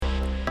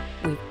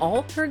We've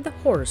all heard the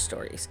horror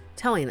stories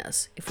telling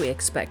us if we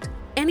expect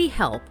any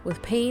help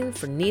with paying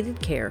for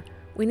needed care,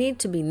 we need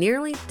to be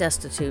nearly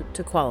destitute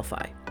to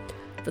qualify.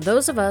 For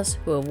those of us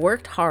who have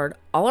worked hard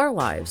all our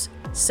lives,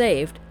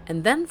 saved,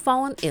 and then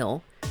fallen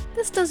ill,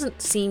 this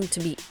doesn't seem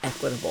to be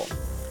equitable.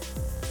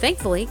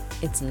 Thankfully,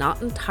 it's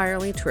not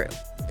entirely true.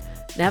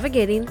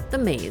 Navigating the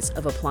maze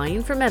of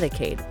applying for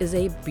Medicaid is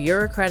a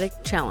bureaucratic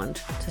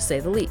challenge, to say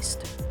the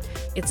least.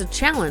 It's a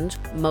challenge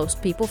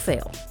most people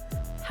fail.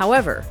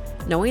 However,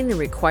 knowing the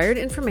required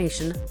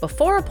information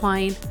before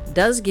applying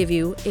does give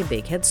you a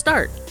big head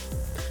start.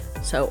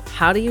 So,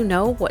 how do you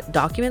know what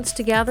documents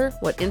to gather,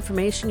 what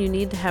information you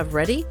need to have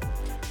ready?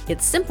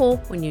 It's simple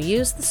when you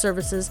use the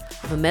services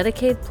of a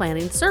Medicaid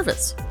planning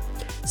service.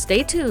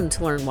 Stay tuned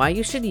to learn why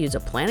you should use a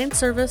planning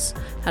service,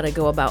 how to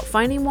go about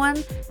finding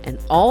one, and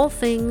all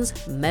things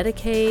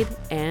Medicaid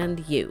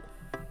and you.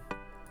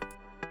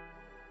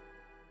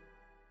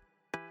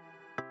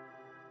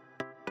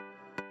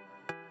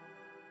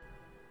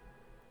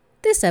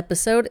 This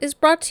episode is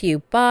brought to you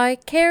by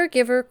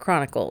Caregiver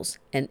Chronicles,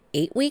 an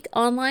 8-week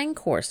online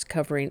course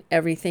covering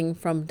everything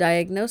from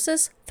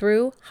diagnosis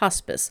through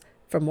hospice.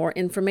 For more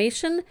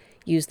information,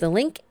 use the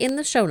link in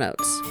the show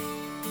notes.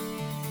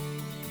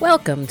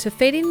 Welcome to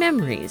Fading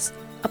Memories,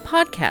 a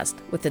podcast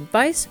with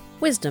advice,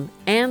 wisdom,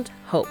 and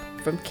hope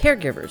from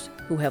caregivers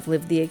who have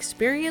lived the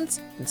experience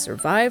and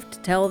survived to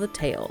tell the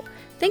tale.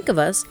 Think of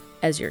us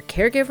as your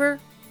caregiver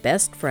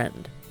best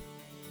friend.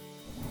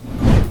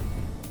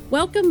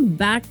 Welcome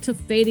back to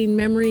Fading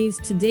Memories.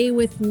 Today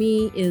with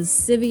me is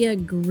Sylvia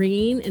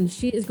Green, and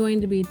she is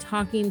going to be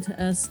talking to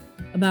us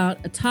about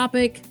a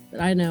topic that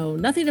I know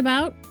nothing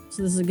about,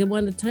 so this is a good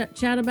one to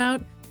chat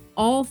about,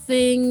 all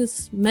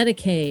things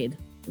Medicaid.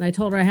 And I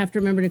told her I have to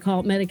remember to call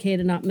it Medicaid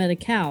and not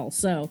Medi-Cal.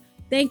 So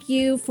thank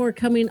you for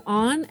coming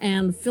on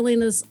and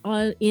filling us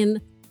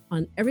in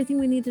on everything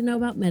we need to know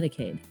about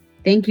Medicaid.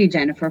 Thank you,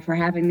 Jennifer, for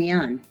having me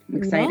on. I'm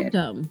excited.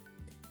 Welcome.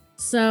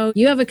 So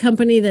you have a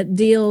company that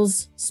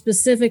deals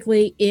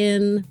specifically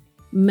in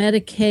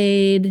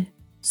Medicaid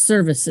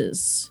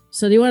services.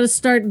 So do you want to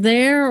start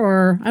there,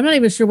 or I'm not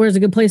even sure where's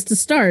a good place to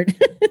start?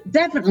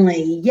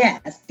 Definitely.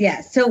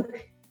 Yes. So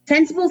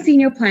Sensible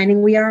Senior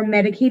Planning, we are a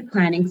Medicaid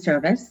planning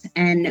service,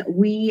 and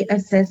we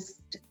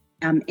assist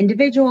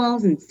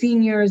individuals and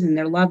seniors and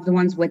their loved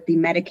ones with the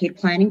Medicaid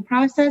planning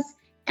process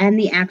and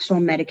the actual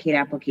Medicaid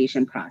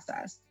application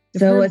process.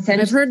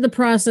 I've heard the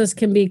process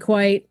can be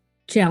quite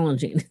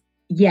challenging.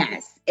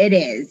 Yes, it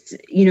is.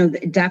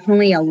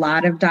 Definitely a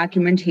lot of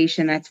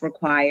documentation that's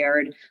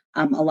required,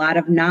 a lot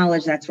of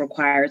knowledge that's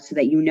required so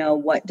that you know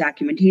what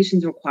documentation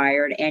is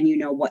required and you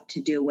know what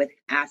to do with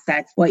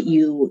assets, what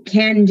you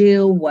can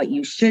do, what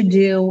you should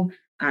do,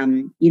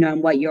 and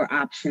what your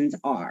options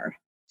are.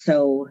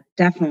 So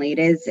definitely it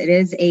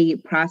is a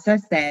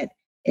process that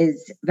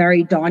is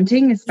very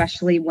daunting,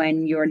 especially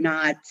when you're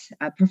not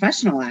a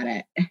professional at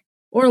it.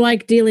 Or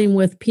like dealing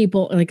with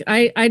people. Like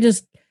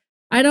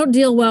I don't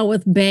deal well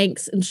with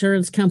banks,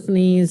 insurance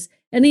companies,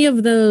 any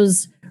of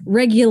those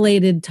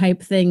regulated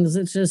type things.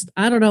 It's just,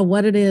 I don't know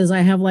what it is.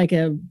 I have like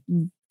a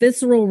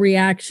visceral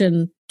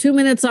reaction, 2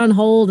 minutes on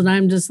hold, and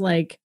I'm just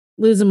like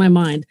losing my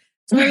mind.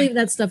 So I leave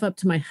that stuff up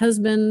to my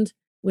husband,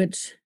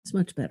 which is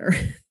much better.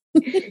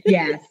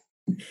 Yes.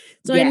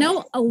 So yes. I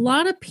know a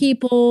lot of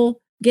people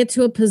get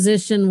to a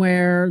position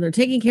where they're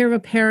taking care of a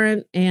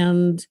parent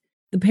and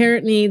the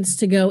parent needs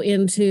to go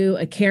into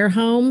a care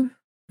home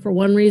for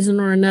one reason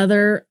or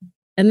another.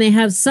 And they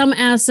have some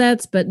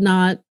assets, but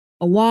not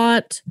a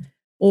lot.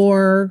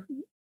 Or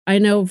I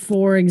know,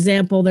 for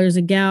example, there's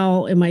a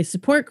gal in my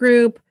support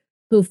group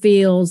who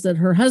feels that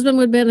her husband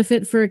would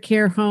benefit for a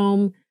care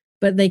home,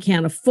 but they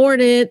can't afford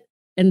it.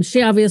 And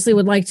she obviously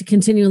would like to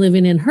continue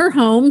living in her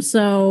home.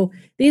 So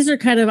these are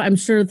kind of, I'm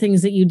sure,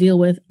 things that you deal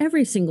with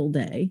every single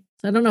day.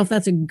 So I don't know if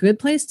that's a good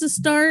place to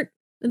start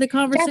the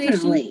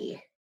conversation.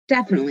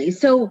 Definitely.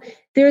 So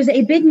there's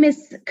a big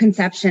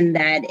misconception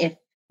that if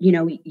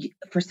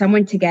for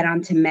someone to get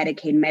onto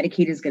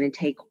Medicaid is going to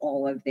take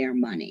all of their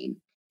money.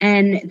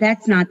 And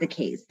that's not the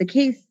case. The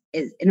case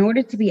is, in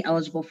order to be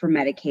eligible for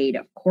Medicaid,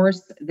 of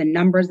course, the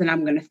numbers that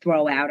I'm going to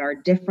throw out are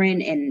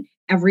different in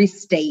every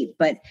state,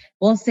 but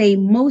we'll say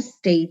most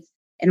states,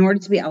 in order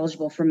to be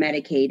eligible for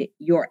Medicaid,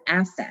 your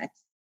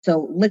assets,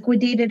 so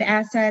liquidated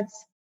assets,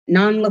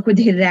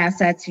 non-liquidated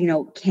assets,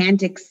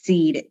 can't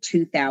exceed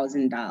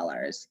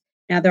 $2,000.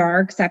 Now, there are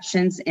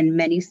exceptions. In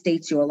many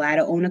states, you're allowed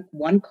to own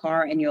one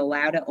car and you're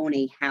allowed to own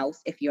a house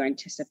if you're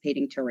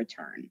anticipating to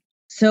return.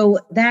 So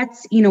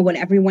that's, what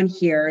everyone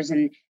hears.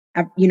 And,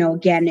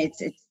 again,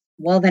 it's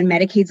well, then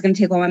Medicaid's going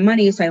to take all my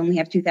money, so I only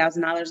have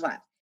 $2,000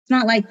 left. It's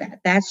not like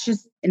that. That's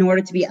just, in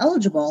order to be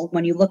eligible,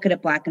 when you look at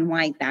it black and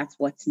white, that's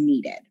what's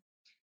needed.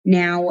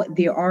 Now,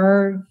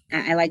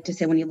 I like to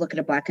say when you look at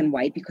it black and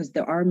white, because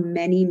there are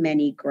many,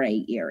 many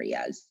gray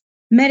areas.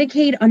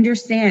 Medicaid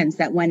understands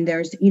that when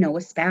there's,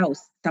 a spouse,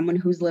 someone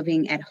who's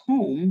living at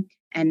home,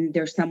 and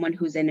there's someone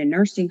who's in a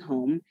nursing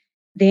home,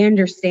 they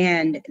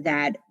understand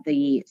that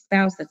the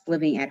spouse that's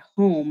living at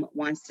home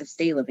wants to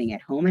stay living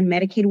at home, and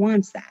Medicaid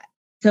wants that.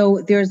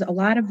 So there's a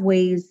lot of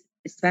ways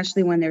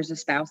especially when there's a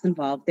spouse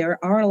involved,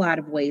 there are a lot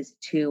of ways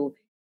to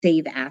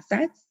save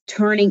assets,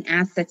 turning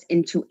assets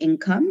into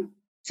income.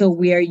 So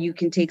where you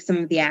can take some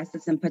of the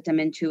assets and put them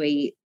into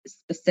a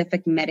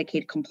specific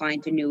Medicaid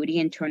compliant annuity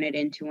and turn it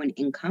into an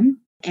income.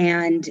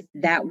 And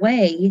that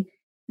way,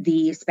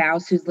 the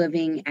spouse who's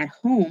living at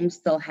home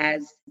still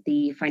has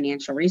the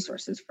financial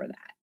resources for that.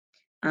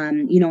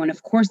 And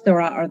of course,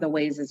 there are other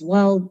ways as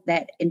well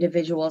that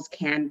individuals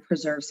can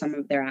preserve some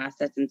of their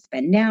assets and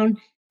spend down.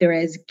 There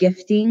is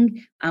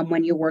gifting.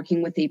 When you're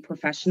working with a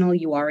professional,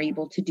 you are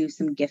able to do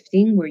some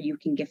gifting where you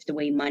can gift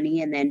away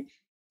money, and then,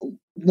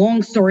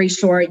 long story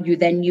short, you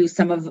then use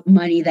some of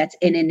money that's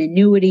in an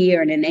annuity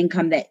or in an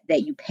income that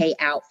you pay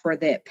out for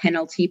the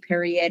penalty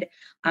period.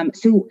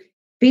 So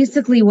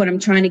basically what I'm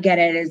trying to get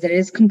at is it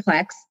is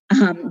complex.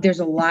 There's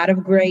a lot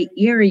of gray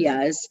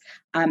areas,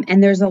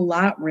 and there's a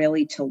lot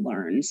really to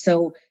learn.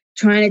 So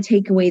trying to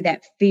take away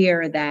that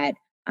fear that,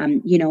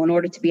 in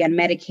order to be on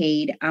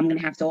Medicaid, I'm going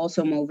to have to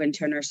also move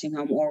into a nursing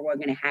home or we're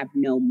going to have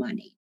no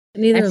money.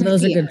 Neither of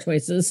those are good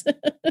choices.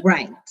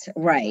 Right.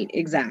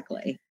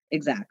 Exactly.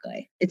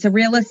 It's a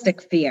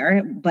realistic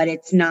fear, but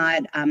it's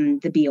not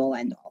the be all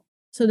end all.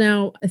 So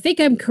now I think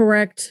I'm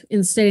correct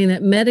in stating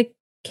that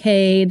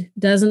Medicaid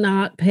does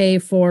not pay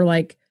for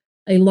like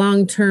a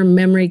long-term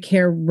memory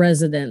care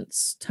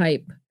residence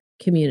type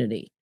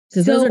community,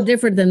 because those are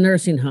different than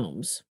nursing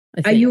homes.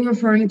 Are you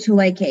referring to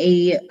like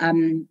a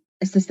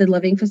assisted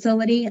living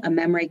facility, a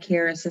memory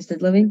care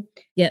assisted living?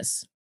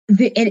 Yes.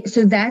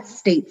 So that's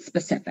state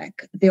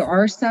specific. There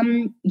are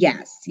some,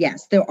 yes,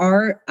 there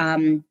are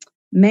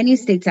many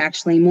states,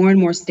 actually, more and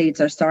more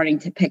states are starting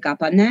to pick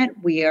up on that,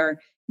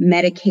 where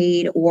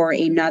Medicaid or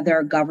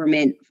another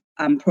government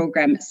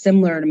program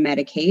similar to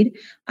Medicaid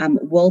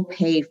will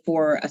pay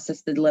for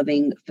assisted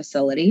living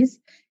facilities.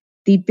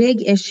 The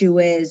big issue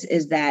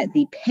is that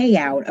the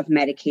payout of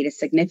Medicaid is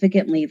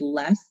significantly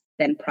less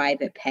than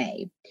private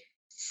pay.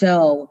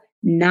 So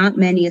not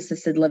many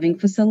assisted living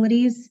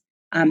facilities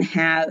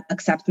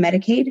accept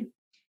Medicaid.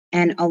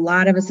 And a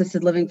lot of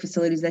assisted living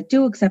facilities that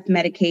do accept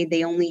Medicaid,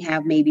 they only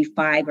have maybe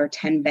 5 or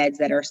 10 beds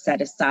that are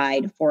set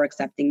aside for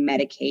accepting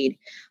Medicaid.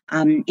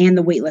 And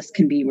the wait list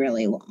can be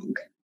really long.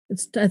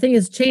 I think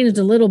it's changed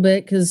a little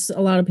bit because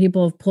a lot of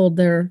people have pulled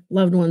their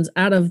loved ones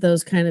out of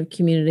those kind of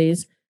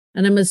communities.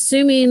 And I'm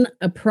assuming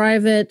a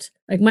private,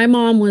 like my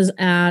mom was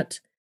at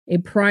a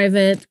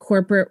private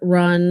corporate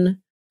run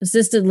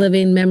assisted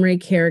living memory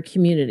care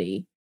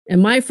community.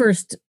 And my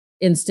first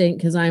instinct,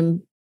 because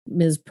I'm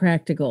Ms.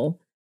 Practical,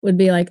 would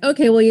be like,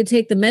 okay, well, you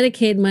take the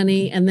Medicaid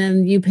money and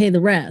then you pay the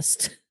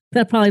rest.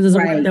 That probably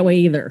doesn't work that way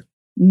either.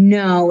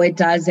 No, it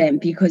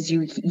doesn't, because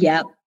you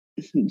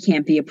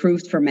can't be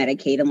approved for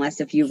Medicaid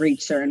unless if you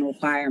reach certain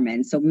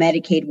requirements. So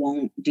Medicaid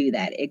won't do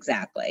that.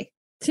 Exactly.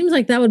 Seems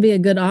like that would be a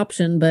good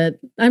option, but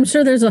I'm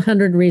sure there's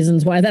 100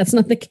 reasons why that's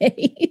not the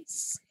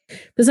case.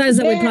 Besides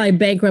that, we'd probably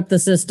bankrupt the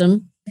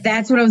system.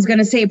 That's what I was going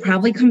to say. It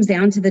probably comes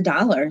down to the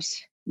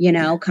dollars,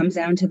 comes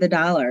down to the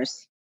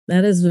dollars.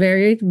 That is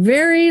very,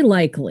 very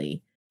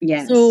likely.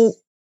 Yes. So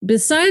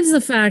besides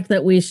the fact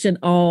that we should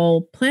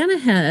all plan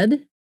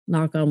ahead,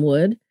 knock on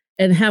wood,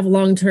 and have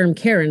long-term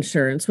care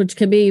insurance, which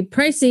can be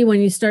pricey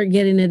when you start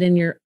getting it in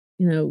your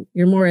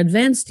more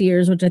advanced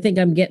years, which I think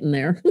I'm getting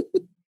there.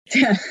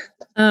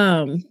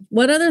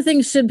 What other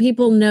things should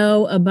people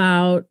know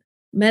about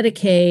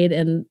Medicaid?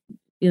 And,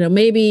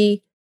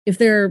 maybe if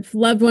their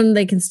loved one,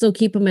 they can still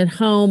keep them at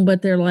home,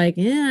 but they're like,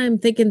 I'm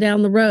thinking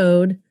down the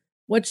road.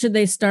 What should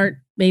they start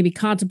maybe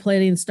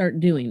contemplating and start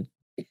doing?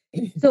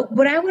 So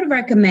what I would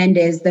recommend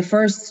is the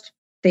first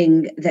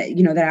thing that,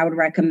 that I would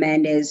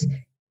recommend is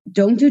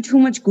don't do too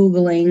much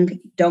Googling.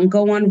 Don't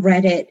go on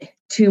Reddit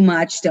too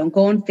much. Don't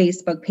go on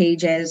Facebook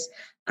pages.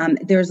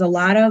 There's a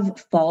lot of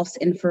false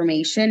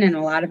information and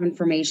a lot of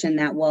information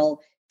that will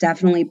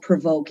definitely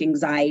provoke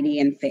anxiety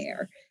and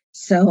fear.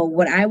 So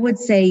what I would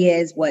say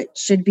is what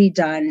should be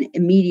done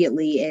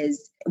immediately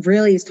is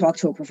talk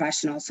to a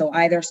professional. So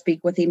either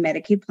speak with a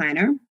Medicaid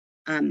planner,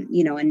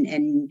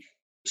 and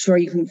sure,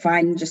 you can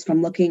find just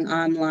from looking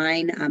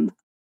online,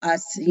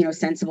 us,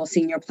 Sensible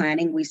Senior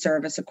Planning, we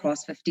service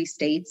across 50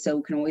 states. So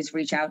you can always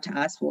reach out to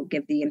us. We'll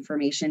give the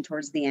information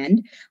towards the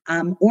end.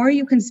 Or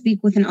you can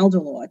speak with an elder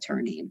law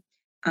attorney.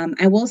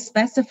 I will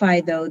specify,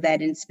 though,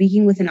 that in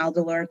speaking with an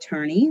elder law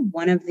attorney,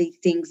 one of the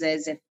things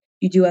is if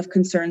you do have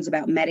concerns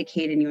about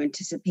Medicaid and you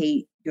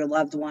anticipate your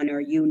loved one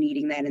or you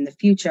needing that in the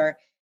future,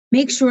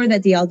 make sure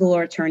that the elder law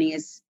attorney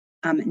is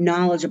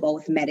knowledgeable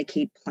with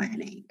Medicaid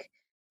planning.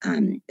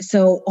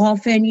 So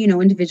often,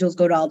 individuals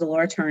go to elder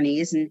law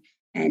attorneys and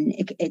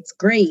it's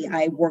great.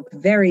 I work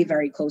very,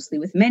 very closely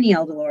with many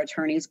elder law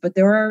attorneys, but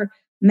there are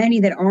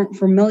many that aren't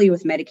familiar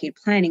with Medicaid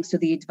planning. So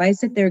the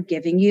advice that they're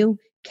giving you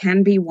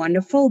can be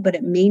wonderful, but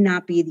it may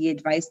not be the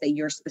advice that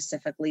you're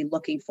specifically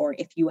looking for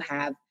if you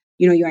have,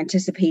 you're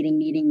anticipating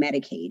needing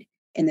Medicaid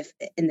in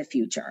the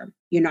future.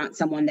 You're not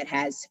someone that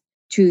has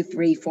 $2,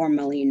 $3, $4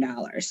 million.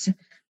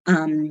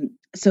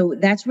 So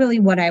that's really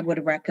what I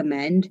would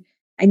recommend.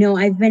 I know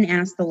I've been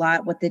asked a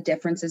lot what the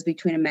difference is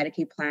between a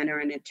Medicaid planner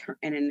and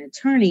an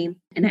attorney,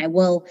 and I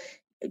will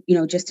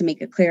just to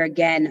make it clear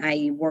again,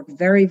 I work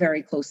very,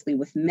 very closely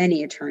with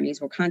many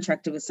attorneys. We're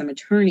contracted with some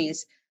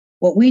attorneys.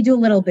 What we do a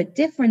little bit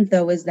different,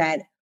 though, is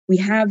that we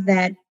have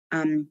that,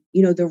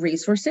 the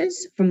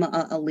resources from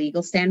a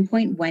legal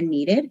standpoint when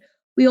needed.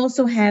 We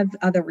also have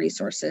other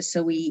resources.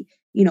 So we,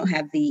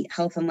 have the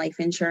health and life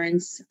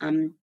insurance.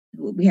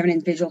 We have an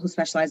individual who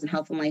specializes in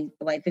health and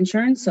life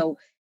insurance. So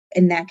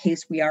in that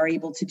case, we are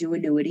able to do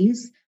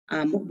annuities.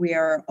 We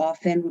are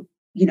often,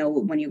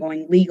 when you're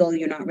going legal,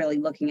 you're not really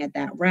looking at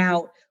that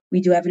route.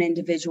 We do have an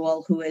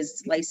individual who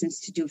is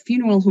licensed to do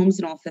funeral homes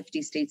in all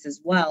 50 states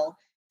as well.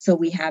 So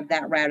we have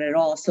that route at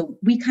all. So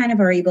we kind of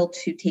are able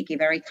to take a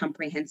very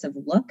comprehensive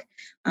look,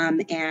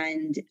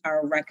 and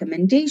our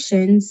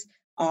recommendations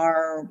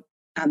are,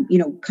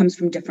 comes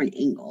from different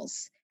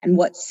angles and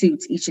what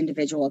suits each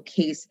individual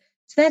case.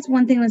 So that's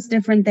one thing that's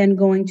different than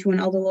going to an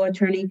elder law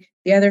attorney.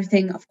 The other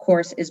thing, of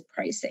course, is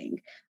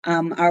pricing.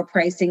 Our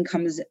pricing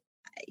comes,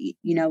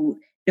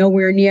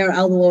 nowhere near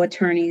elder law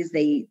attorneys.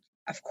 They,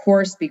 of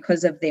course,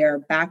 because of their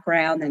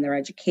background and their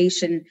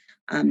education,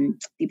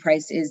 the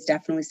price is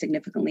definitely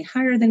significantly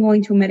higher than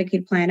going to a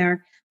Medicaid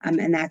planner.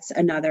 And that's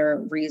another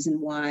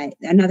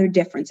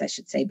difference, I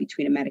should say,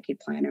 between a Medicaid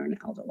planner and an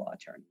elder law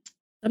attorney.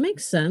 That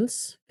makes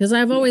sense, because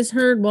I've always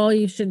heard, well,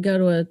 you should go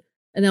to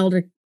an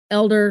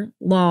elder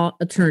law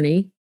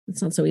attorney.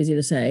 It's not so easy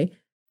to say.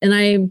 And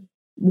I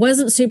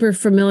wasn't super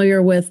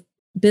familiar with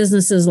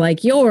businesses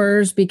like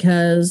yours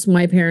because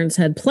my parents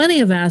had plenty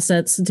of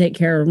assets to take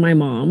care of my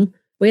mom.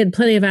 We had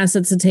plenty of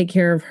assets to take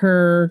care of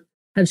her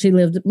had she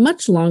lived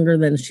much longer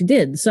than she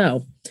did.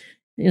 So,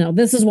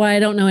 this is why I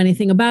don't know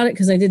anything about it,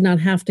 because I did not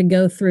have to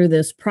go through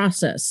this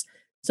process.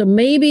 So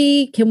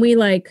maybe can we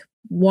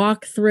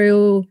walk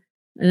through,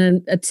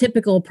 and a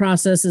typical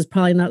process is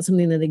probably not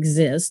something that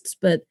exists,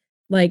 but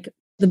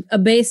a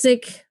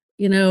basic,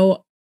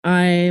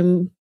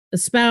 I'm a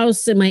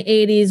spouse in my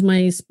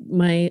 80s,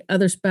 my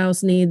other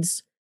spouse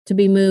needs to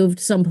be moved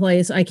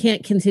someplace. I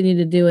can't continue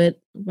to do it.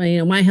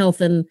 My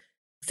health and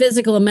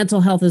physical and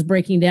mental health is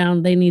breaking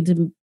down. They need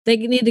to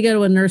go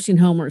to a nursing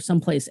home or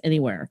someplace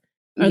anywhere.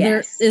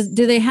 Do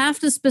they have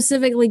to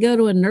specifically go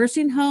to a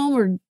nursing home,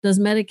 or does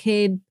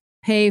Medicaid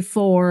pay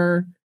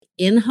for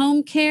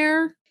in-home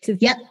care?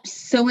 Yep.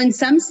 So in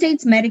some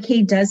states,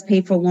 Medicaid does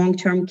pay for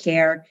long-term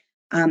care.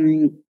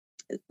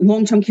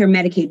 Long-term care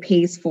Medicaid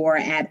pays for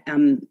at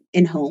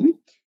in-home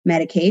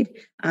Medicaid.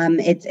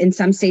 It's in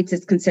some states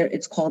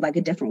it's called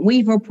a different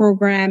waiver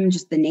program.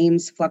 Just the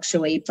names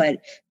fluctuate, but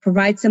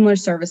provide similar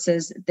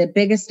services. The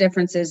biggest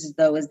difference is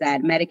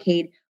that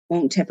Medicaid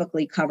won't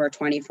typically cover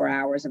 24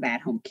 hours of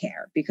at-home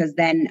care, because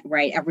then,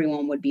 right,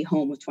 everyone would be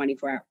home with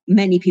 24-hour.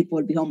 Many people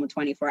would be home with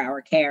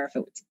 24-hour care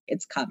if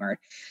it's covered.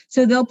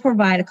 So they'll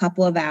provide a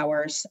couple of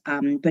hours,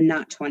 but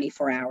not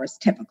 24 hours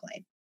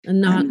typically.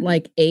 And not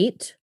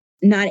 8?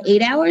 Not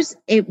 8 hours.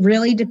 It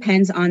really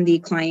depends on the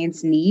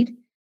client's need,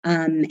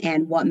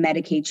 and what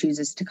Medicaid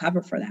chooses to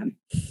cover for them.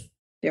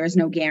 There is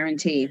no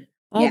guarantee.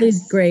 All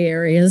these gray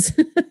areas.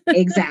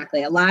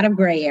 Exactly. A lot of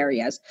gray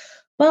areas.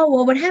 Well,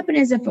 what would happen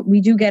is if we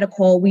do get a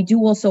call, we do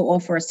also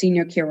offer a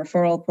senior care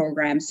referral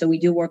program. So we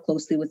do work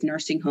closely with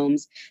nursing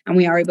homes, and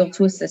we are able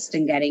to assist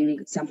in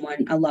getting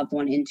a loved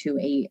one into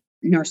a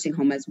nursing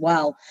home as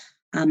well.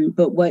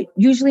 But what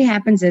usually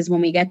happens is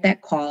when we get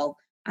that call,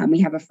 we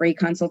have a free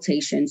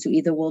consultation. So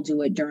either we'll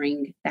do it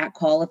during that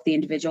call if the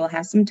individual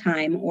has some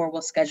time, or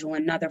we'll schedule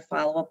another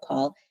follow-up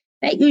call.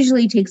 That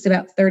usually takes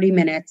about 30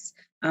 minutes.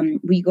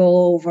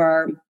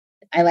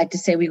 I like to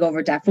say we go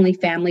over definitely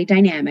family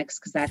dynamics,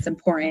 because that's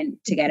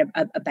important to get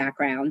a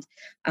background.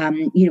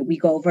 We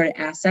go over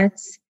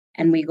assets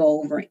and we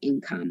go over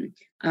income.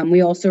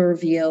 We also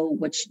review,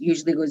 which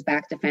usually goes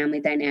back to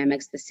family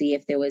dynamics, to see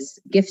if there was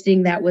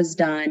gifting that was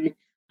done,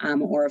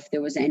 or if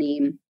there was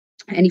any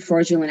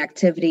fraudulent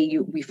activity.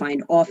 We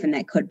find often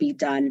that could be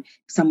done.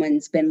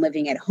 Someone's been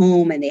living at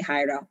home and they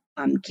hired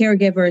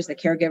caregivers. The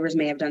caregivers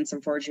may have done some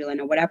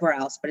fraudulent or whatever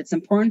else, but it's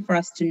important for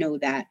us to know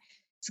that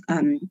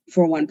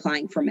for one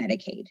applying for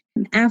Medicaid.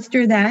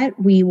 After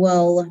that, we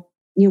will,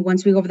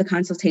 once we go over the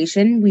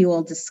consultation, we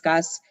will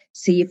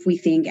see if we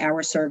think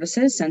our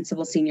services,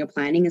 Sensible Senior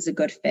Planning, is a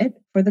good fit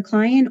for the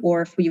client,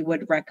 or if we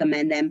would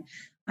recommend them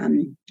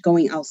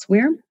going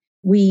elsewhere.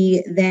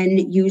 We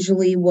then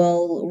usually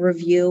will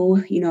review,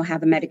 how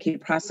the Medicaid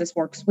process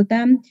works with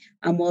them.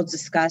 We'll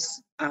discuss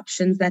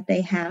options that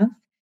they have.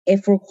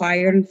 If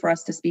required, and for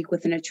us to speak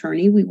with an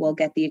attorney, we will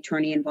get the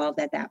attorney involved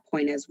at that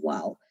point as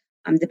well,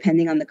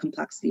 depending on the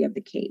complexity of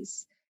the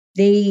case.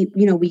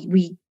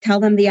 We tell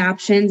them the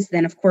options.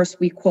 Then, of course,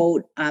 we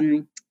quote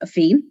a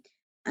fee.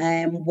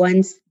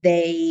 Once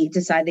they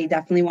decide they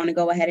definitely want to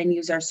go ahead and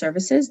use our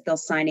services, they'll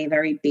sign a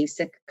very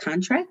basic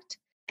contract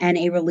and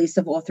a release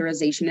of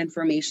authorization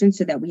information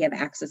so that we have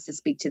access to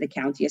speak to the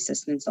county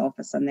assistance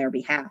office on their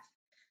behalf.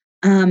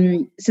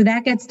 So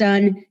that gets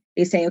done.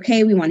 They say,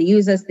 okay, we want to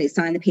use us. They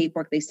sign the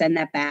paperwork. They send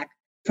that back.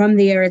 From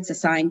there, it's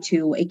assigned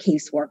to a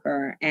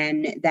caseworker,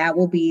 and that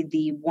will be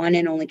the one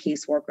and only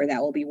caseworker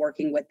that will be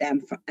working with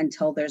them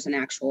until there's an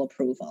actual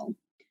approval.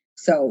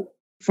 So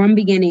from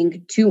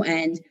beginning to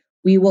end,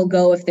 We will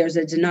go if there's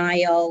a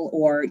denial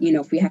or,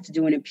 if we have to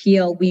do an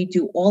appeal, we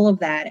do all of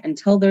that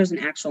until there's an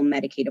actual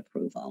Medicaid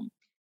approval.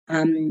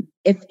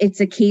 If it's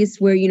a case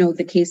where,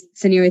 the case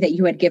scenario that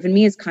you had given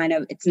me is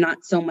it's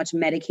not so much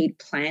Medicaid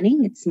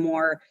planning, it's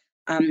more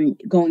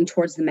going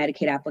towards the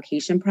Medicaid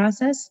application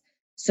process.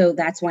 So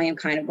that's why I'm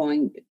kind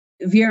of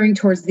veering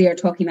towards there,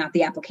 talking about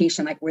the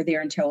application, like we're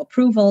there until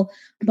approval.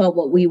 But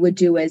what we would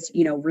do is,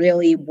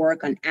 really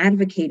work on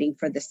advocating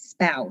for the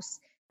spouse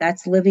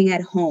that's living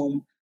at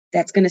home,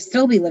 that's going to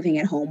still be living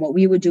at home. What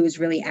we would do is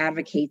really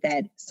advocate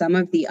that some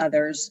of the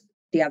other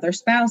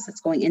spouse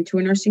that's going into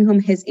a nursing home,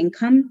 his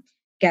income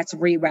gets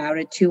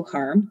rerouted to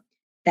her,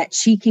 that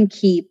she can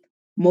keep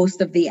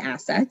most of the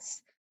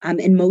assets.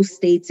 In most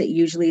states, it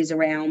usually is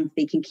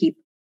they can keep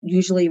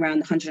usually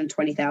around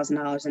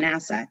 $120,000 in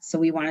assets. So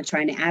we want to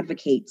try and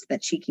advocate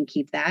that she can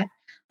keep that.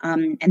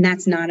 And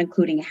that's not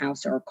including a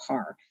house or a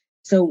car.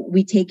 So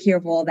we take care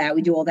of all that.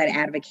 We do all that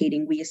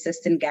advocating. We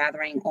assist in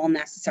gathering all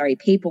necessary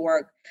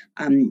paperwork,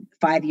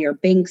 5-year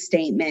bank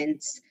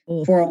statements,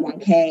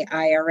 401k,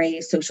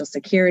 IRA, Social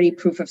Security,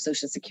 proof of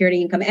Social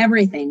Security income,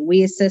 everything.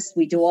 We assist.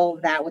 We do all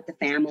of that with the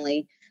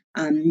family.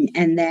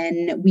 And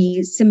then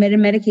we submit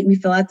we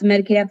fill out the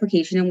Medicaid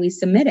application and we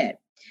submit it.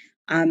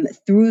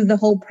 Through the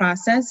whole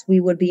process, we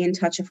would be in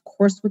touch, of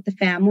course, with the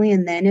family.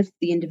 And then if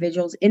the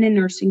individual's in a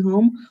nursing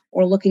home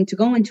or looking to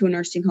go into a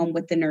nursing home,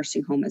 with the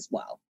nursing home as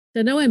well.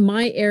 I know in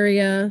my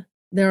area,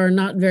 there are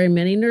not very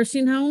many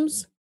nursing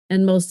homes,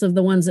 and most of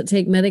the ones that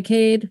take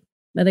Medicaid,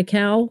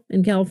 Medi-Cal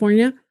in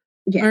California,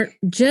 are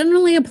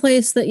generally a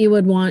place that you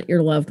would want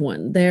your loved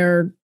one.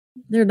 They're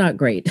not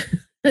great.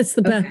 That's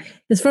the best.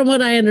 It's from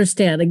what I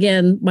understand.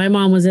 Again, my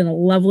mom was in a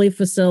lovely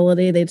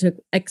facility. They took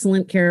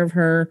excellent care of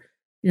her.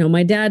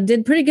 My dad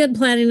did pretty good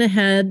planning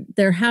ahead.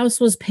 Their house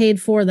was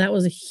paid for. That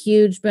was a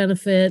huge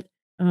benefit.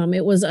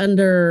 It was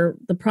under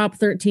the Prop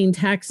 13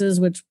 taxes,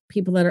 which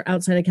people that are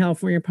outside of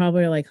California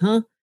probably are like, huh?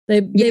 They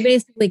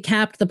basically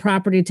capped the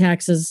property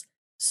taxes.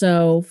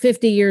 So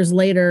 50 years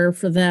later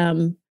for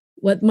them,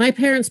 what my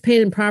parents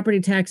paid in property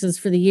taxes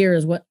for the year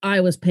is what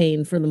I was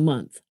paying for the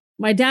month.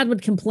 My dad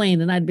would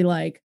complain and I'd be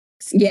like,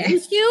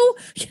 excuse you?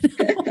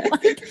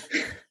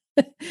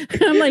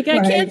 I'm like,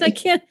 I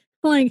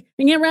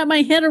can't wrap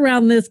my head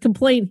around this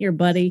complaint here,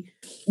 buddy.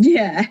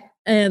 Yeah.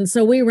 And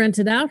so we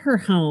rented out her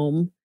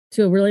home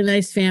to a really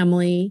nice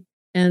family,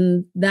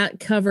 and that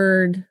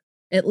covered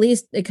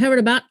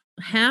about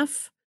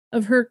half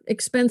of her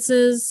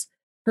expenses.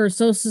 Her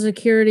Social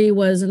Security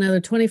was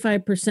another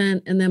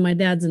 25%, and then my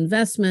dad's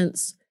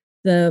investments,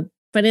 the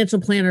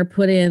financial planner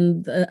put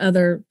in the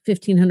other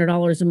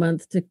 $1,500 a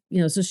month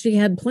to, so she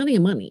had plenty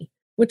of money,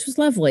 which was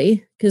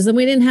lovely because then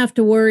we didn't have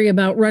to worry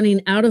about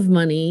running out of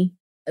money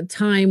a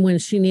time when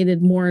she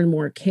needed more and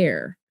more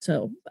care.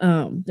 So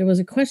there was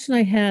a question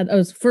I had.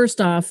 First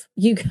off,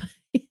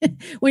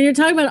 when you're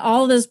talking about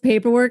all this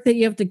paperwork that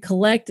you have to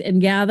collect and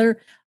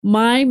gather,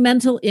 my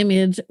mental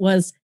image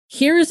was,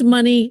 here's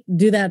money,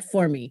 do that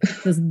for me.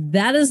 Because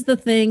that is the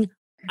thing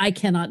I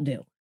cannot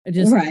do.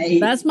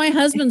 That's my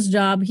husband's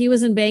job. He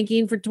was in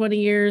banking for 20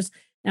 years.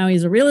 Now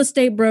he's a real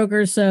estate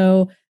broker.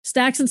 So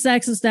stacks and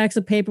stacks and stacks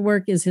of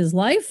paperwork is his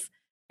life.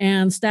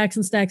 And stacks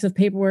of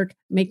paperwork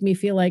make me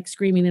feel like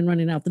screaming and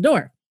running out the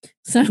door.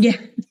 So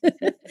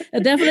a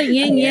definite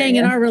yin yang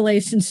in our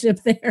relationship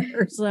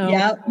there. So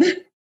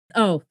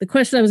the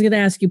question I was going to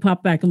ask you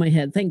popped back in my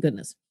head. Thank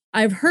goodness.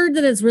 I've heard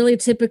that it's really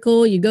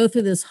typical. You go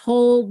through this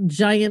whole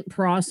giant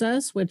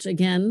process, which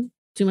again,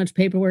 too much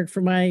paperwork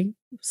for my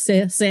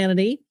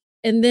sanity.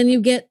 And then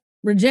you get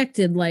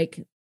rejected.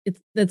 Like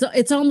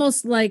it's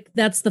almost like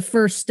that's the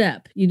first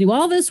step. You do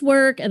all this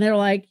work and they're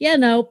like, yeah,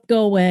 no,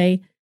 go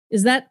away.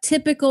 Is that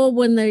typical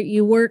when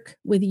you work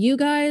with you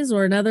guys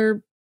or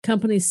another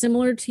company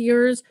similar to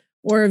yours?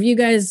 Or have you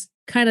guys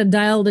kind of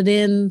dialed it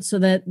in so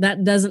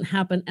that doesn't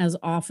happen as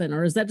often?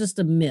 Or is that just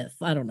a myth?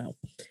 I don't know.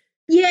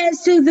 Yeah.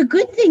 So the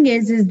good thing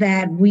is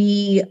that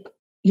we,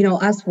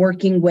 us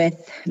working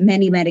with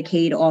many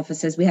Medicaid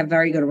offices, we have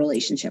very good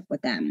relationship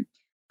with them.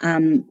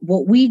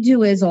 What we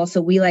do is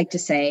also, we like to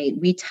say,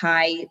 we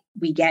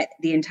get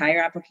the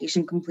entire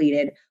application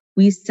completed.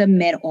 We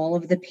submit all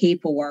of the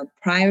paperwork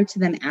prior to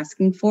them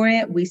asking for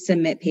it. We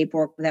submit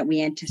paperwork that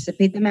we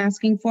anticipate them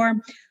asking for.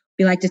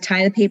 We like to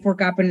tie the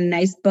paperwork up in a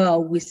nice bow.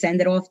 We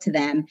send it off to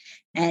them,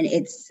 and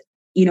it's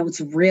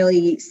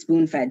really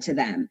spoon-fed to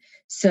them.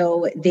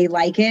 So they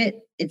like it.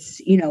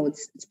 It's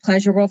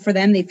pleasurable for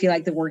them. They feel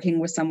like they're working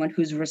with someone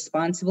who's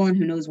responsible and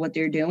who knows what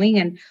they're doing.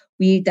 And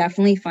we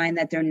definitely find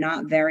that they're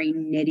not very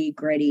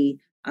nitty-gritty.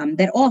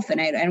 That often,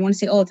 I don't want to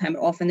say all the time,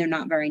 but often they're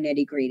not very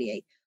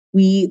nitty-gritty.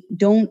 We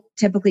don't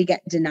typically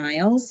get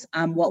denials.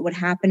 What would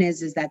happen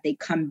is that they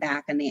come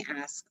back and they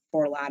ask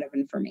for a lot of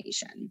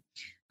information.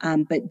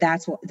 But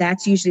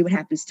that's usually what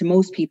happens to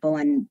most people,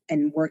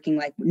 and working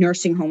like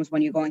nursing homes.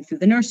 When you're going through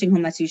the nursing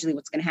home, that's usually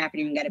what's going to happen.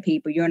 You can get a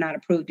paper, you're not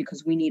approved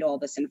because we need all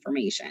this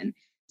information.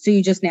 So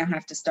you just now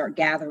have to start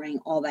gathering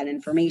all that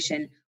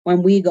information.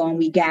 When we go and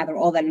we gather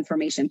all that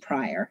information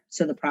prior,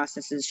 so the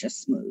process is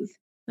just smooth.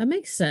 That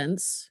makes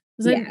sense.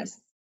 Yes.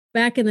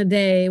 back in the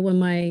day when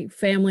my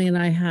family and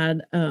I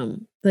had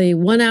the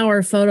 1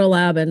 hour photo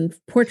lab and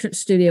portrait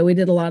studio, we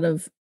did a lot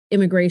of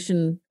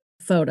immigration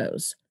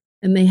photos.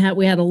 And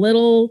we had a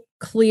little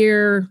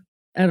clear,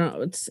 I don't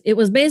know, it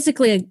was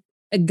basically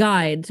a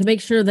guide to make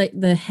sure that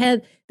the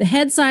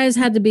head size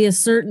had to be a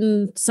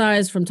certain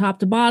size from top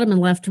to bottom and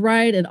left to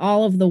right, and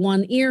all of the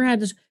one ear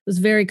was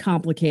very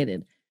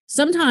complicated.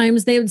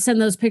 Sometimes they would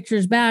send those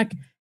pictures back,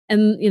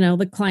 and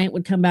the client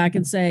would come back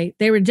and say,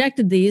 they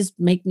rejected these,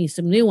 make me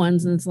some new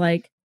ones. And it's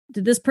like,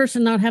 did this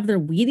person not have their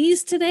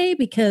Wheaties today?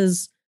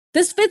 Because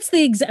this fits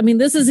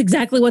this is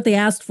exactly what they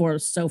asked for.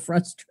 It's so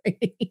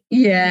frustrating.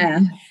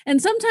 Yeah.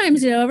 And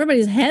sometimes,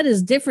 everybody's head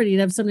is different.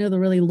 You'd have somebody with a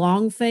really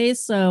long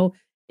face, so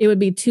it would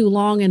be too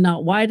long and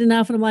not wide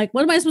enough. And I'm like,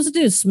 what am I supposed to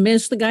do?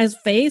 Smish the guy's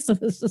face?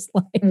 It was just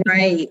like,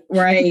 right.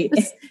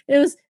 It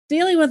was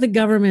dealing with the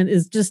government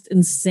is just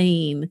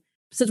insane.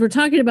 Since we're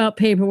talking about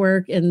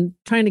paperwork and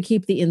trying to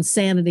keep the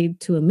insanity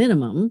to a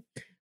minimum,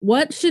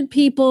 what should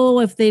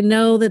people, if they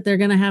know that they're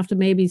going to have to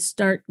maybe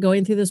start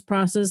going through this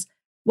process,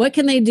 what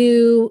can they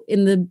do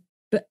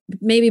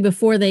maybe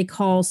before they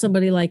call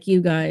somebody like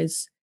you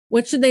guys?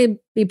 What should they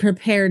be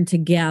prepared to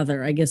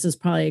gather, I guess, is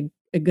probably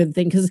a good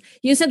thing. Because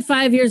you said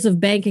 5 years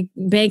of bank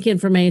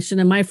information,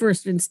 and my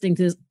first instinct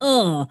is,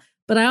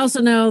 but I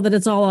also know that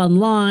it's all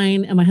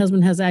online and my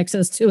husband has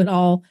access to it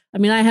all. I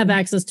mean, I have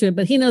access to it,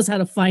 but he knows how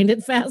to find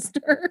it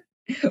faster.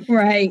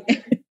 Right.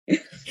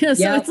 So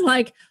it's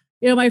like,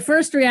 my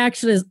first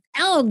reaction is,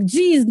 oh,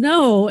 geez,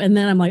 no. And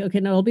then I'm like, okay,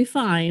 no, it'll be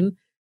fine.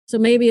 So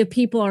maybe if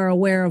people are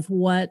aware of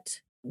what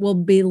will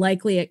be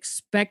likely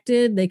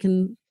expected, they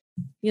can,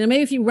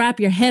 maybe if you wrap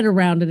your head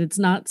around it, it's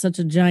not such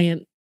a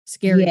giant,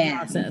 scary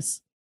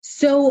process.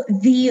 So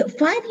the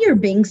 5-year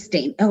bank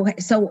statement. Okay,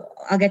 so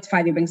I'll get to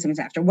 5-year bank statements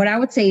after. What I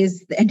would say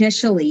is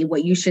initially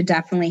what you should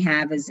definitely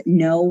have is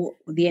know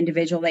the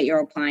individual that you're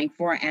applying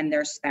for and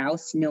their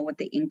spouse, know what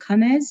the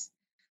income is.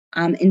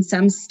 In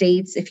some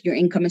states, if your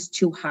income is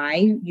too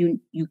high, you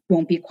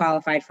won't be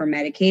qualified for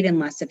Medicaid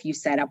unless if you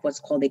set up what's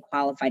called a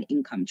qualified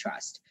income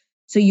trust.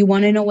 So you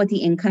want to know what the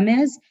income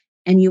is,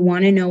 and you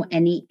want to know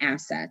any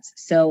assets.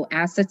 So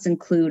assets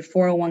include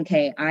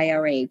 401k,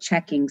 IRA,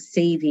 checking,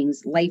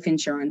 savings, life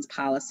insurance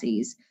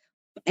policies,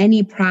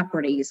 any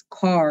properties,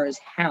 cars,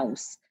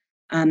 house,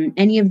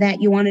 any of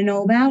that you want to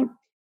know about.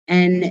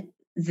 And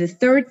the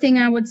third thing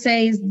I would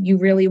say is you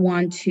really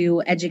want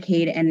to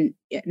educate and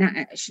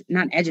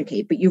not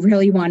educate, but you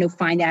really want to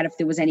find out if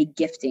there was any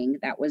gifting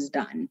that was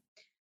done.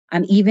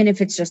 Even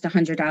if it's just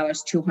 $100,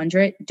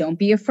 $200, don't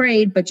be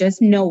afraid, but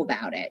just know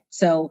about it.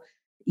 So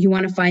you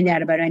want to find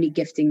out about any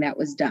gifting that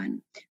was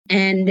done.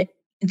 And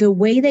the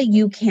way that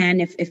you can,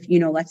 if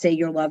let's say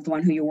your loved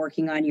one who you're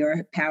working on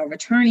your power of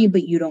attorney,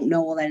 but you don't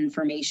know all that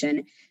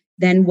information,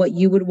 then what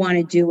you would want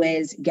to do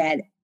is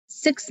get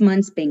 6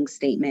 months bank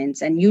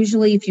statements. And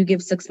usually if you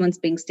give 6 months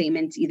bank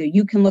statements, either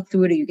you can look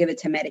through it or you give it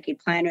to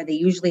Medicaid planner. They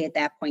usually at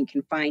that point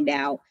can find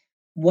out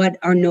what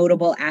are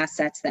notable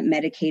assets that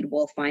Medicaid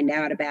will find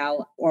out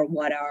about, or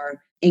what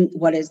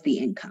is the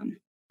income.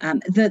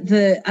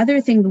 The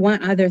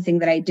one other thing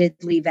that I did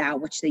leave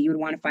out, which that you would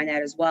want to find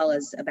out as well,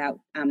 is about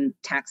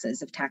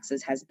taxes, if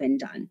taxes has been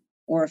done,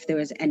 or if there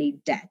was any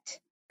debt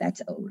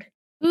that's owed.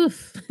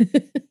 Oof.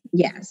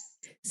 Yes.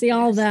 See,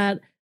 all that.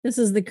 This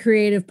is the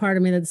creative part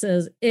of me that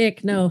says,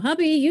 ick, no,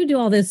 hubby, you do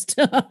all this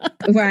stuff.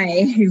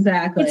 Right,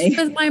 exactly.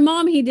 Because my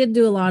mom, he did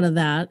do a lot of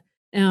that,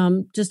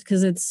 just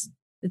because it's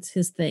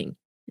his thing.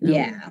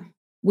 Yeah.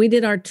 We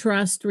did our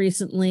trust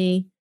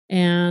recently,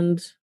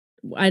 and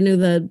I knew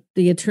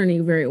the attorney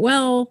very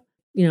well.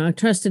 I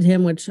trusted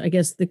him, which I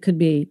guess that could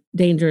be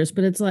dangerous,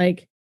 but it's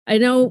like, I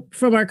know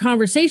from our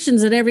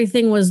conversations that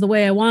everything was the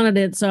way I wanted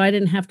it, so I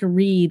didn't have to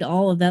read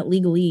all of that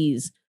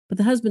legalese, but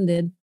the husband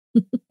did.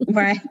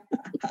 Right.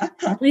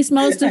 At least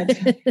most of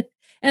it.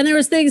 And there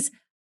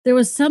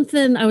was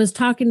something, I was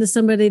talking to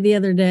somebody the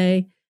other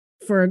day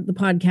for the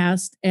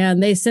podcast,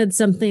 and they said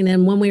something,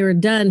 and when we were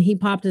done, he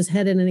popped his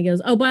head in and he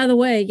goes, oh, by the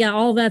way, yeah,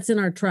 all that's in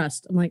our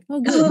trust. I'm like,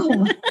 oh,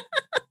 good.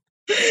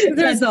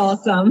 That's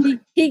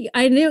awesome.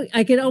 I knew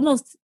I could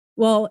almost,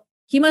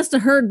 he must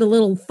have heard the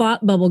little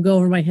thought bubble go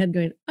over my head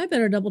going, I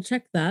better double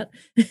check that.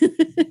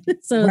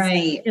 So,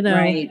 right,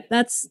 right.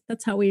 That's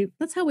how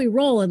we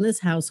roll in this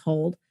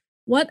household.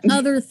 What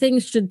other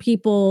things should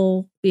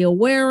people be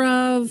aware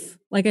of?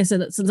 Like I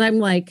said, since I'm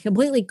like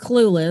completely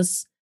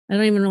clueless, I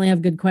don't even really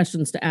have good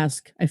questions to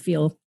ask, I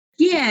feel.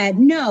 Yeah,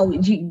 no,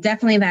 you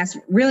definitely have asked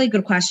really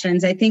good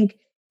questions. I think,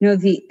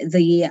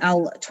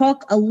 I'll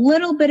talk a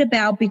little bit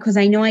about, because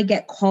I know I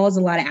get calls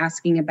a lot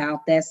asking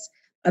about this,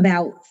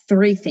 about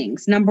 3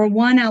 things. Number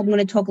one, I want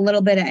to talk a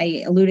little bit,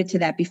 I alluded to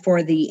that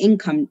before,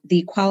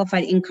 the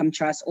qualified income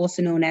trust,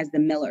 also known as the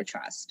Miller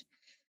Trust.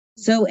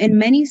 So in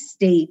many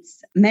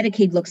states,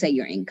 Medicaid looks at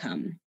your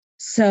income.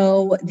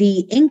 So the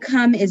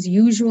income is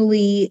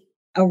usually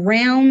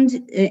around,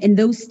 in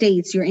those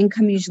states, your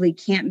income usually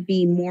can't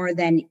be more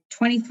than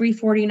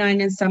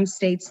 $23.49 in some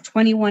states,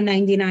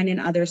 $21.99 in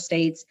other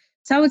states.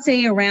 So I would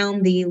say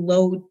around the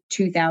low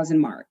 2000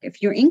 mark.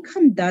 If your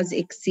income does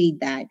exceed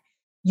that,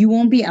 you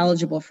won't be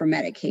eligible for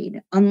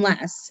Medicaid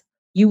unless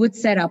you would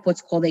set up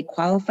what's called a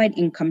qualified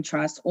income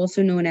trust,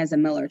 also known as a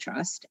Miller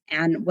Trust.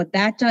 And what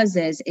that does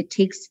is it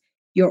takes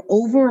your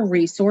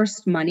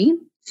over-resourced money,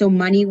 so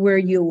money where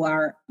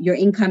your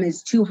income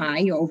is too high,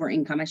 your over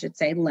income, I should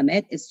say,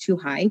 limit is too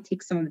high,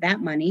 takes some of that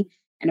money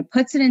and it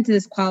puts it into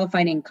this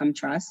qualified income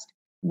trust,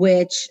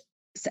 which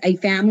a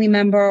family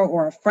member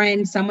or a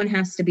friend, someone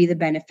has to be the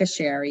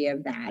beneficiary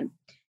of that.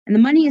 And the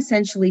money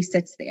essentially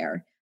sits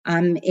there.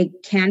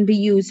 It can be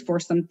used for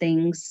some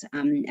things.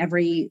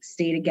 Every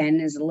state, again,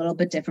 is a little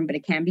bit different, but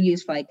it can be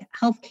used for like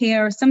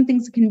healthcare. Some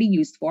things it can be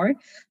used for,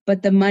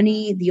 but the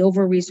money, the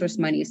over-resourced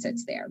money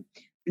sits there.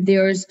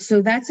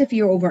 So that's if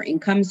you're over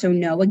income. So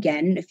no,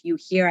 again, if you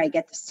hear, I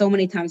get this so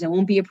many times, I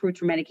won't be approved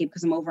for Medicaid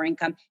because I'm over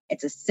income.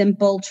 It's a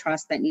simple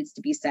trust that needs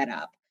to be set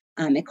up.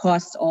 It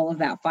costs all of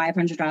about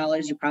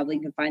 $500. You probably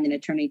can find an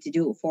attorney to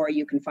do it for.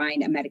 You can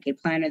find a Medicaid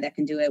planner that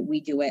can do it.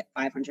 We do it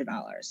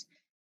 $500.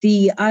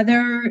 The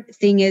other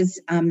thing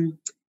is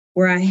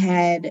where I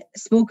had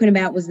spoken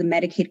about was the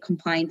Medicaid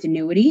compliant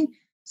annuity.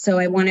 So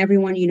I want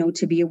everyone,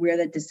 to be aware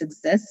that this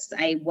exists.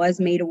 I was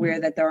made aware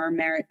that there are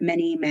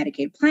many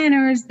Medicaid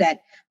planners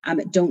that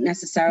don't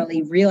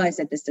necessarily realize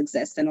that this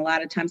exists. And a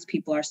lot of times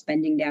people are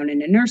spending down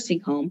in a nursing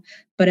home,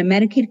 but a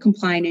Medicaid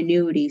compliant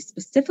annuity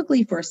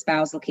specifically for a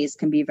spousal case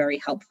can be very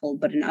helpful,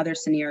 but in other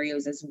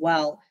scenarios as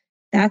well.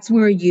 That's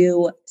where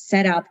you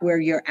set up where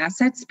your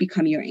assets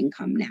become your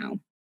income now.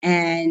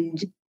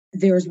 And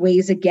there's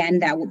ways, again,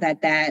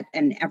 that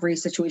and every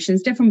situation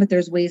is different, but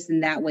there's ways in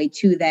that way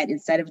too, that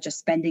instead of just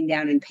spending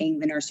down and paying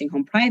the nursing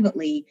home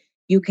privately,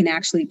 you can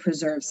actually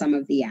preserve some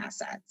of the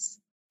assets.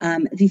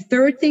 The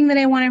third thing that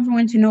I want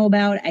everyone to know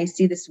about, I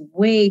see this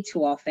way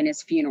too often,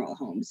 is funeral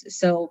homes.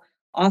 So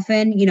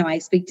often, I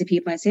speak to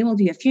people and I say, well,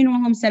 do you have funeral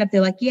home set up?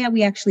 They're like, yeah,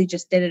 we actually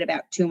just did it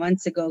about 2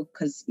 months ago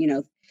because,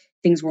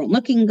 things weren't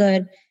looking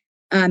good.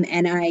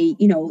 And I,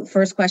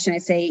 first question I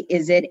say,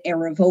 is it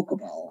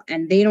irrevocable?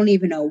 And they don't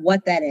even know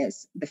what that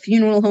is. The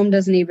funeral home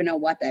doesn't even know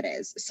what that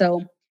is.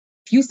 So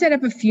if you set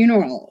up a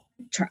funeral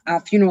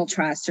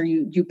trust, or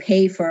you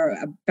pay for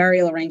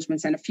burial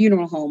arrangements and a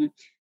funeral home,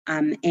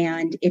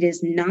 and it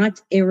is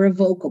not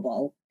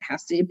irrevocable, it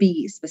has to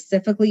be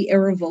specifically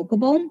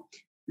irrevocable,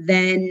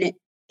 then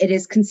it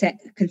is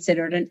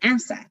considered an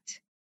asset.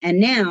 And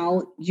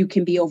now you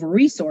can be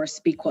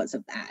over-resourced because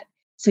of that.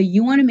 So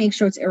you want to make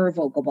sure it's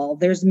irrevocable.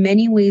 There's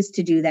many ways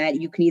to do that.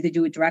 You can either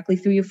do it directly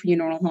through your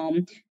funeral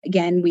home.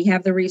 Again, we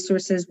have the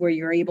resources where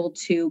you're able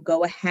to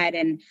go ahead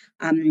and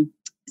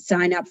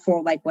sign up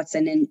for like what's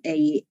in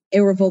a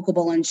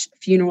irrevocable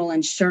funeral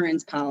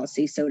insurance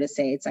policy, so to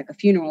say. It's like a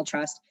funeral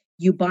trust.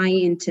 You buy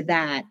into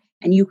that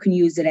and you can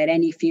use it at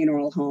any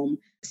funeral home.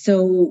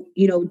 So,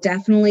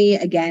 definitely,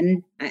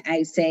 again,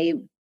 I say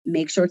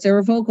make sure it's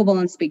irrevocable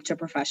and speak to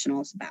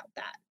professionals about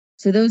that.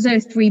 So those are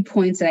 3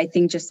 points that I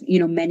think just,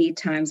 many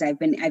times I've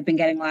been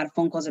getting a lot of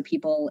phone calls of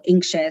people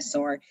anxious,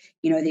 or,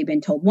 they've been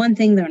told one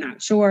thing, they're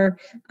not sure.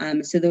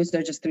 So those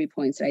are just 3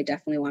 points that I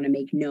definitely want to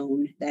make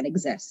known that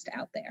exist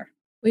out there.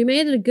 We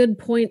made a good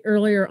point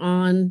earlier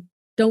on.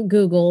 Don't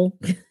Google.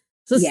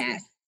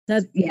 Yes.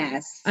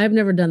 Yes. I've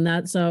never done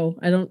that. So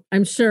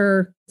I'm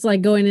sure it's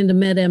like going into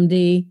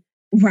MedMD.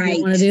 Right. You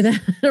don't want to do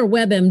that, or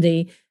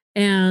WebMD.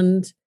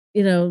 And,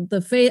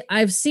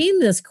 I've seen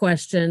this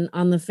question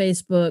on the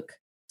Facebook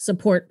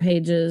support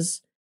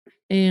pages,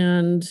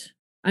 and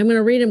I'm going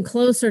to read them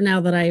closer now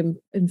that I'm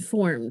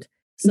informed,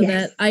 so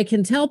that I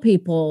can tell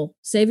people,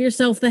 save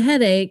yourself the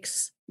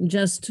headaches,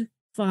 just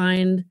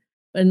find,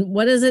 and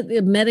what is it? The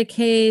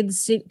Medicaid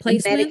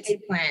placement?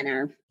 Medicaid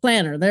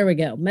planner. There we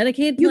go.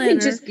 Medicaid planner. You can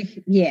just,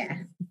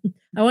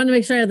 I want to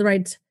make sure I have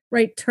the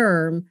right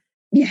term.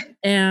 Yeah.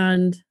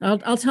 And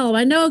I'll tell them,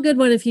 I know a good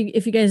one if you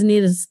guys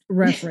need a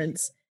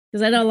reference,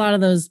 because I know a lot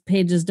of those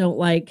pages don't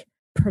like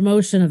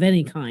promotion of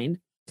any kind.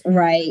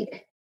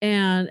 Right.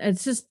 And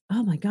it's just,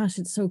 oh my gosh,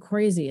 it's so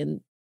crazy. And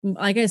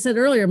like I said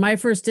earlier, my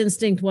first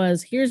instinct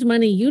was, here's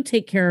money, you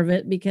take care of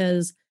it,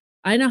 because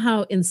I know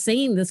how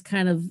insane this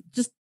kind of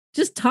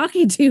just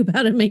talking to you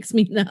about it makes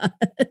me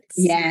nuts.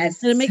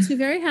 Yes. And it makes me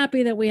very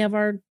happy that we have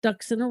our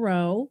ducks in a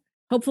row.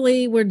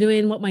 Hopefully we're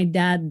doing what my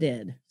dad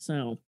did.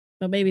 So,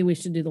 but maybe we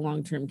should do the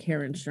long-term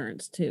care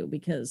insurance too,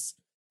 because,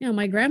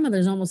 my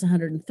grandmother's almost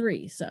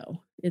 103.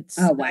 So it's,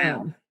 oh,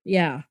 wow.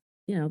 Yeah.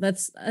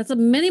 That's a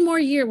many more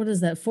years. What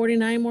is that?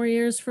 49 more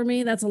years for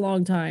me. That's a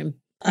long time.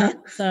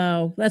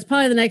 So that's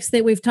probably the next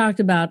thing we've talked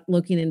about,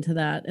 looking into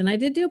that. And I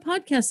did do a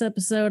podcast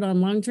episode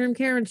on long-term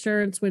care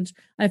insurance, which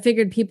I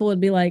figured people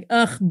would be like,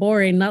 ugh,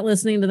 boring, not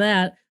listening to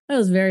that. That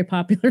was a very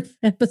popular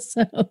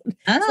episode.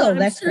 Oh, so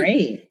that's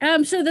great.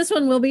 I'm sure this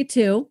one will be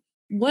too.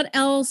 What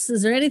else?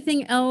 Is there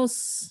anything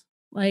else?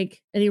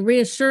 Like any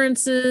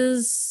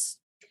reassurances?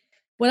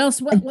 What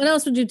else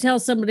would you tell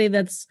somebody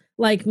that's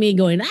like me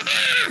going,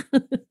 ah?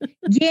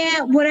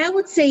 Yeah, what I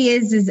would say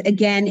is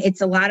again,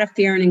 it's a lot of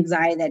fear and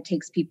anxiety that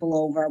takes people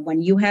over.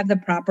 When you have the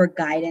proper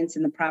guidance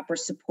and the proper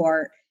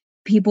support,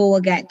 people will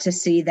get to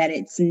see that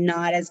it's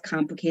not as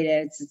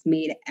complicated as it's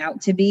made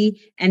out to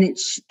be. And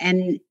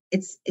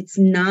it's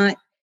not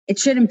it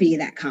shouldn't be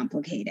that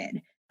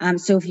complicated.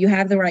 So if you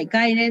have the right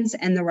guidance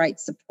and the right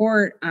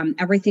support,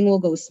 everything will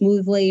go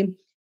smoothly.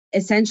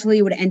 Essentially,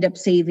 it would end up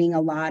saving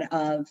a lot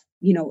of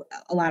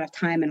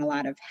time and a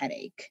lot of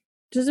headache.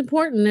 Which is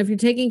important. If you're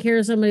taking care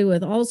of somebody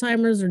with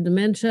Alzheimer's or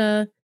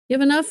dementia, you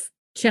have enough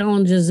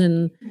challenges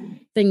and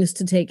things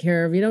to take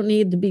care of. You don't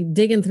need to be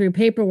digging through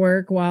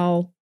paperwork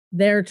while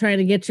they're trying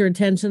to get your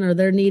attention or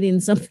they're needing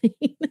something.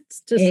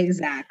 It's just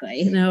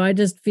exactly. I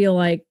just feel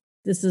like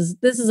this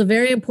is a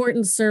very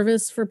important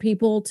service for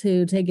people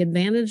to take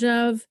advantage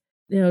of.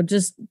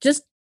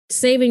 Just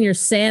saving your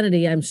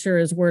sanity, I'm sure,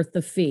 is worth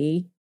the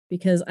fee,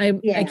 because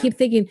I keep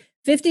thinking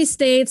 50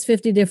 states,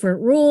 50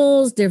 different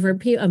rules,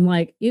 different people. I'm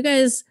like, you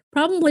guys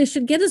probably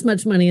should get as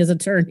much money as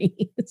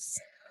attorneys.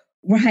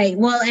 Right.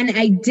 Well, and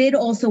I did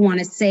also want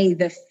to say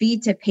the fee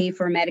to pay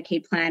for a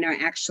Medicaid planner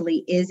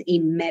actually is a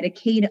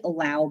Medicaid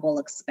allowable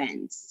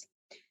expense.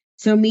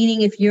 So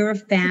meaning if you're a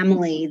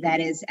family that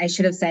is, I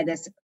should have said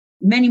this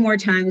many more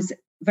times,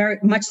 very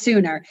much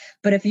sooner,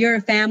 but if you're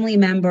a family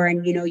member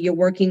and, you're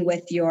working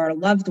with your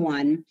loved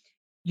one,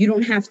 you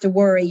don't have to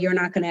worry. You're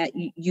not going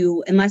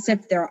to, unless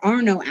if there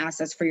are no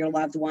assets for your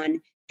loved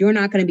one, you're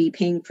not going to be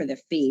paying for the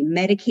fee.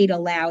 Medicaid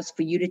allows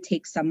for you to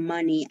take some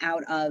money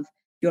out of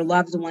your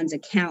loved one's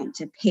account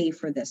to pay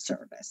for this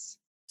service.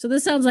 So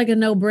this sounds like a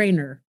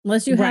no-brainer.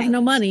 Unless you have no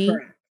money,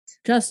 correct.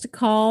 Just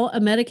call a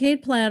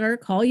Medicaid planner,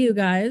 call you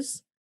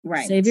guys.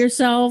 Right. Save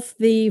yourself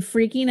the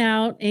freaking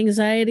out,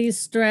 anxiety,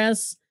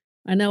 stress.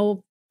 I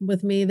know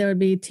with me, there would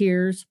be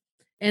tears.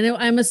 And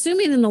I'm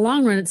assuming in the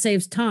long run, it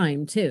saves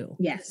time too.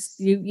 Yes.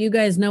 You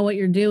guys know what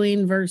you're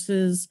doing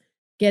versus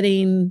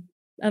getting,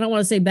 I don't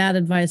want to say bad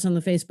advice on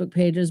the Facebook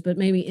pages, but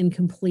maybe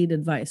incomplete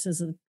advice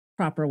is a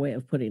proper way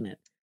of putting it.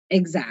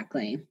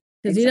 Exactly.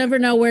 Because you never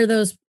know where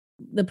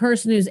the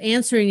person who's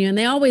answering you, and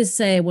they always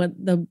say what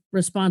the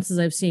responses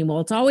I've seen. Well,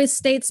 it's always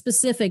state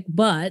specific,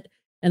 but,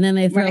 and then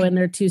they throw in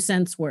their 2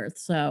 cents worth.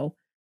 So,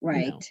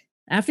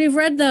 after you've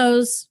read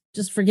those,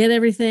 just forget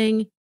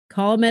everything.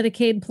 Call a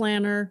Medicaid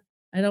planner.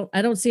 I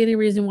don't see any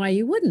reason why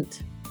you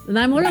wouldn't. And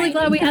I'm really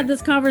glad we had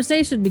this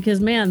conversation,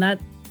 because man, that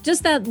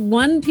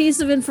one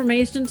piece of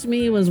information to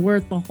me was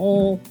worth the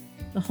whole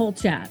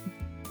chat.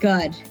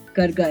 Good.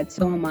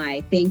 So am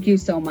I. Thank you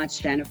so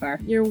much, Jennifer.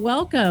 You're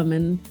welcome.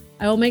 And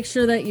I will make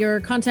sure that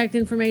your contact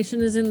information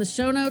is in the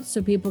show notes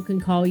so people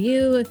can call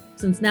you,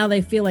 since now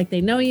they feel like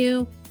they know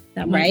you.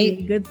 That might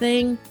be a good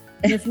thing.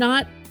 And if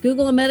not,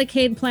 Google a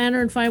Medicaid planner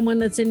and find one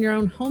that's in your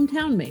own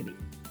hometown, maybe.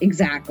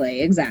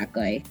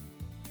 Exactly.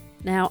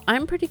 Now,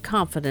 I'm pretty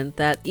confident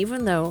that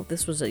even though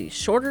this was a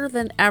shorter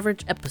than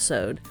average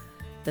episode,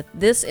 that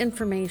this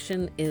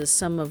information is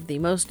some of the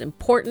most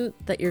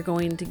important that you're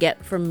going to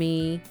get from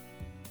me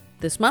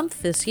this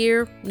month, this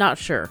year, not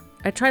sure.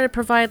 I try to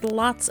provide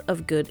lots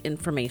of good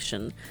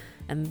information,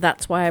 and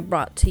that's why I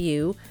brought to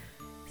you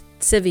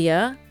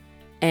Sivia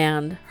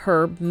and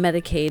her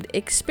Medicaid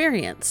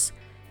experience.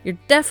 You're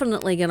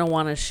definitely going to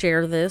want to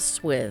share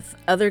this with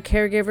other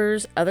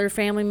caregivers, other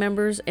family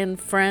members, and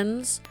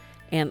friends,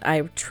 and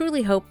I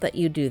truly hope that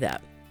you do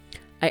that.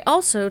 I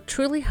also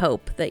truly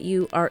hope that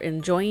you are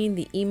enjoying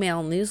the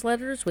email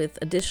newsletters with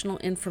additional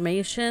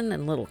information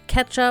and little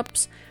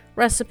catch-ups,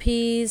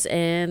 recipes,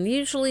 and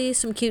usually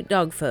some cute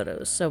dog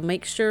photos. So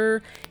make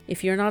sure,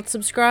 if you're not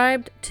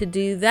subscribed, to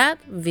do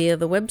that via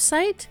the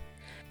website.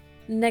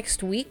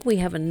 Next week, we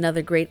have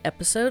another great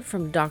episode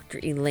from Dr.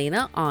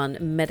 Elena on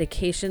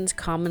medications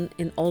common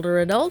in older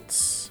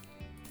adults.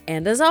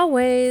 And as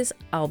always,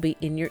 I'll be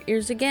in your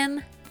ears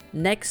again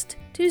next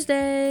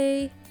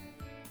Tuesday.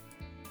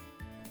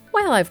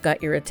 While I've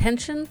got your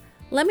attention,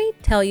 let me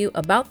tell you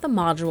about the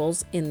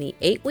modules in the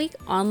 8-week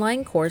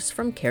online course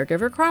from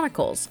Caregiver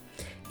Chronicles.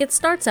 It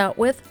starts out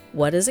with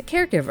what is a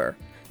caregiver,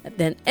 and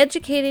then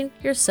educating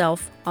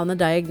yourself on the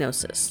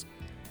diagnosis,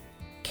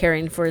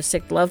 caring for a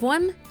sick loved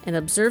one and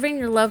observing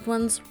your loved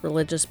one's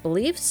religious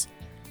beliefs,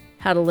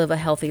 how to live a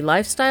healthy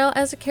lifestyle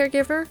as a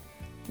caregiver,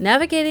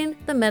 navigating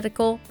the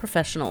medical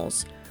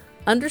professionals,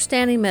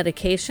 understanding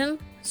medication,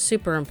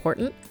 super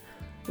important,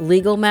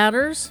 legal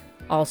matters,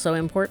 also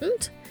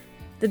important,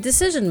 the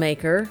decision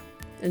maker,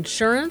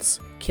 insurance,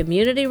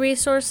 community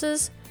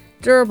resources,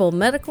 durable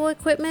medical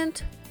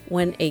equipment,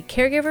 when a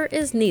caregiver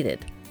is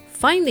needed,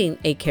 finding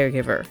a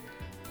caregiver,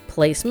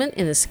 placement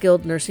in a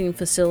skilled nursing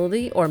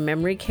facility or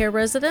memory care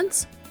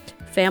residence,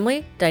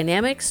 family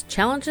dynamics,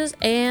 challenges,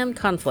 and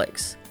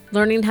conflicts.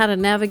 Learning how to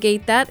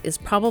navigate that is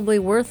probably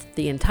worth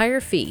the entire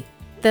fee.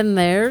 Then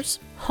there's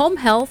home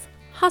health,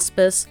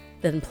 hospice,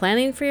 then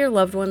planning for your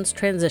loved one's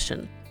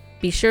transition.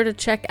 Be sure to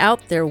check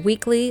out their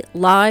weekly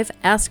live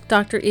Ask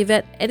Dr.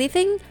 Yvette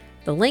Anything.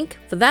 The link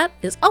for that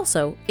is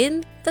also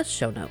in the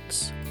show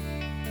notes.